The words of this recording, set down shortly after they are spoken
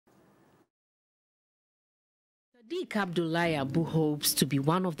Sadid Abdullahi Abu hopes to be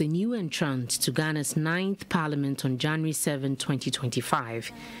one of the new entrants to Ghana's 9th Parliament on January 7,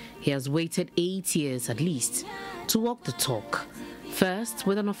 2025. He has waited 8 years at least to walk the talk, first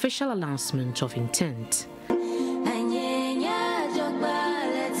with an official announcement of intent.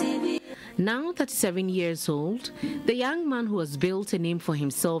 Now 37 years old, the young man who has built a name for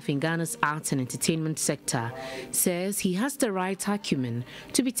himself in Ghana's arts and entertainment sector says he has the right acumen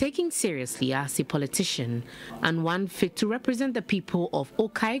to be taken seriously as a politician and one fit to represent the people of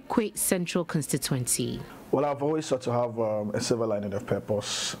Okaikwei Central Constituency. Well, I've always sought to have a silver lining of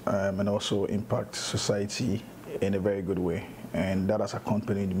purpose and also impact society in a very good way. And that has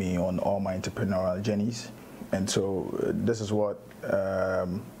accompanied me on all my entrepreneurial journeys. And so this is what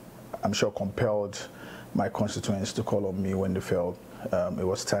I'm sure compelled my constituents to call on me when they felt it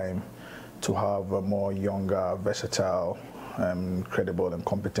was time to have a more younger, versatile, credible and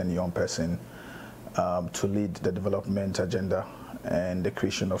competent young person to lead the development agenda and the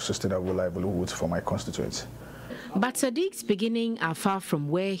creation of sustainable livelihoods for my constituents. But Sadid's beginnings are far from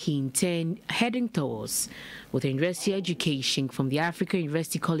where he intended heading towards. With a university education from the African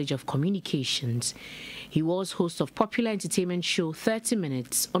University College of Communications, he was host of popular entertainment show 30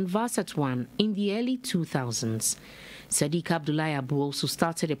 Minutes on Varsat 1 in the early 2000s. Sadid Abdullahi Abu also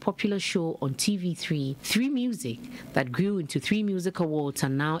started a popular show on TV3, 3 Music, that grew into 3 Music Awards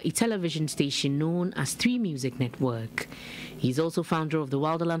and now a television station known as 3 Music Network. He's also founder of the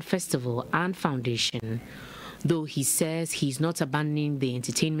Wilderland Festival and Foundation. Though he says he's not abandoning the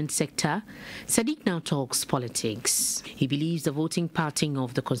entertainment sector, Sadid now talks politics. He believes the voting pattern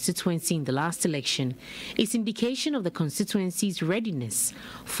of the constituency in the last election is indication of the constituency's readiness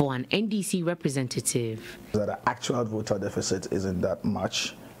for an NDC representative. The actual voter deficit isn't that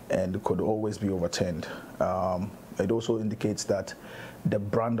much and could always be overturned. It also indicates that the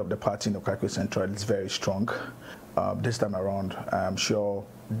brand of the party in Okaikwei Central is very strong. This time around, I'm sure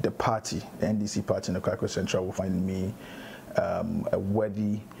the party, the NDC party in Okaikwei Central, will find me a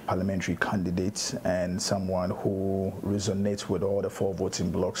worthy parliamentary candidate and someone who resonates with all the 4 voting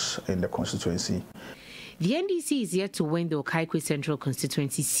blocks in the constituency. The NDC is yet to win the Okaikwei Central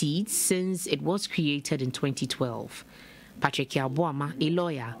constituency seats since it was created in 2012. Patrick Yabuama, a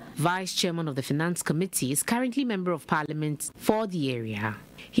lawyer, vice chairman of the Finance Committee, is currently member of parliament for the area.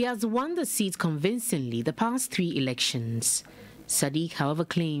 He has won the seat convincingly the past 3 elections. Sadid, however,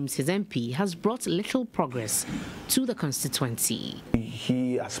 claims his MP has brought little progress to the constituency.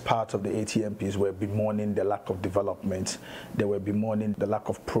 He, as part of the 80 MPs, were bemoaning the lack of development. They were bemoaning the lack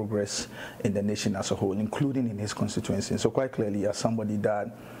of progress in the nation as a whole, including in his constituency. So quite clearly, as somebody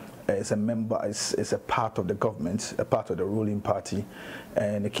that is a member, is a part of the government, a part of the ruling party,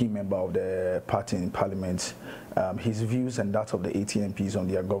 and a key member of the party in parliament, his views and that of the 80 MPs on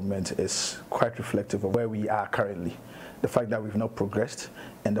their government is quite reflective of where we are currently. The fact that we've not progressed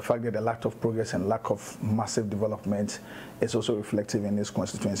and the fact that the lack of progress and lack of massive development is also reflective in this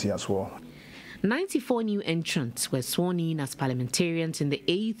constituency as well. 94 new entrants were sworn in as parliamentarians in the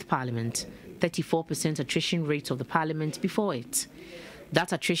 8th Parliament, 34% attrition rate of the Parliament before it.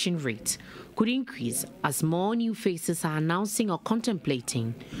 That attrition rate could increase as more new faces are announcing or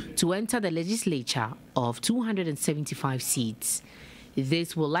contemplating to enter the legislature of 275 seats.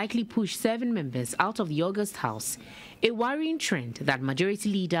 This will likely push 7 members out of the August House, a worrying trend that Majority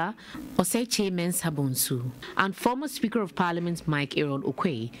Leader Oseiche Mensah Bonsu and former Speaker of Parliament Mike Aaron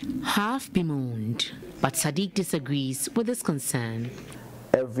Okaikwei have bemoaned. But Sadid disagrees with this concern.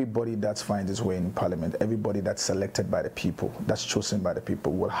 Everybody that finds his way in parliament, everybody that's selected by the people, that's chosen by the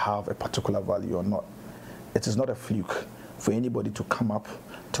people, will have a particular value or not. It is not a fluke for anybody to come up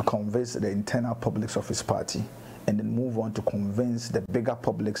to convince the internal publics of his party and then move on to convince the bigger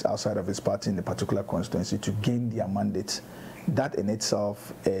publics outside of his party in the particular constituency to gain their mandate. That in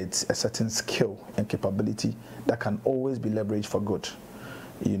itself is a certain skill and capability that can always be leveraged for good.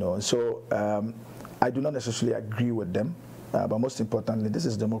 You know, so I do not necessarily agree with them. But most importantly, this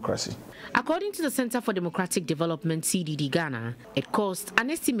is democracy. According to the Center for Democratic Development, CDD Ghana, it cost an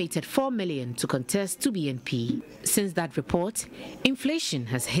estimated $4 million to contest to be MP. Since that report, inflation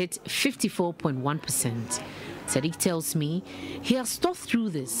has hit 54.1%. Sadid tells me he has thought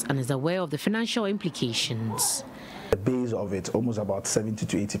through this and is aware of the financial implications. The base of it, almost about 70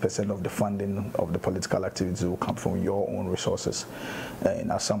 to 80% of the funding of the political activities will come from your own resources.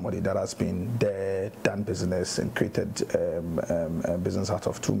 And as somebody that has been there, done business and created business out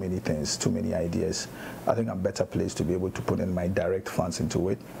of too many things, too many ideas, I think I'm better placed to be able to put in my direct funds into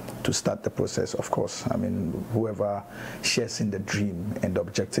it to start the process. Of course, I mean, whoever shares in the dream and the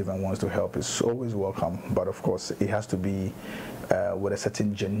objective and wants to help is always welcome. But of course, it has to be with a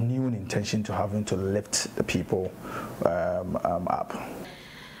certain genuine intention to having to lift the people up.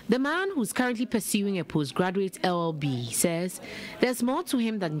 The man who's currently pursuing a postgraduate LLB says there's more to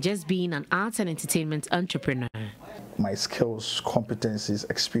him than just being an arts and entertainment entrepreneur. My skills, competencies,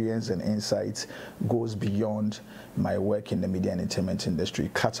 experience, and insights goes beyond my work in the media and entertainment industry,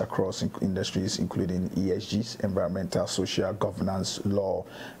 cuts across industries including ESGs, environmental, social, governance, law,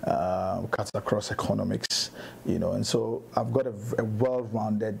 cuts across economics, and so I've got a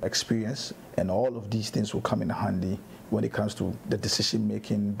well-rounded experience, and all of these things will come in handy when it comes to the decision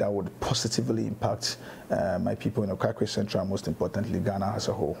making that would positively impact my people in Okaikwei Central, and most importantly, Ghana as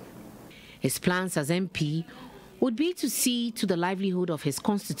a whole. His plans as MP would be to see to the livelihood of his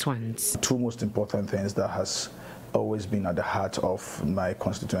constituents. Two most important things that has always been at the heart of my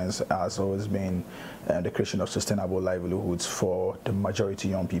constituents has always been the creation of sustainable livelihoods for the majority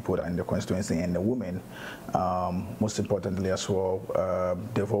young people in the constituency and the women. Most importantly as well,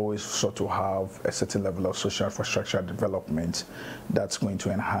 they've always sought to have a certain level of social infrastructure development that's going to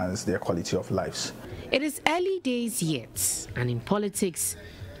enhance their quality of lives. It is early days yet, and in politics,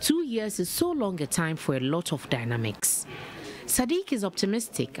 2 years is so long a time for a lot of dynamics. Sadid is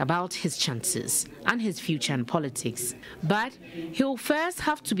optimistic about his chances and his future in politics, but he'll first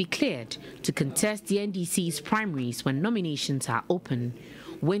have to be cleared to contest the NDC's primaries when nominations are open,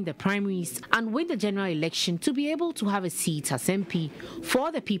 win the primaries and win the general election to be able to have a seat as MP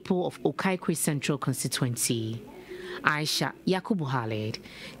for the people of Okaikwei Central constituency. Aisha Yakubu Khalid,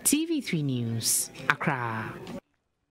 TV3 News, Accra.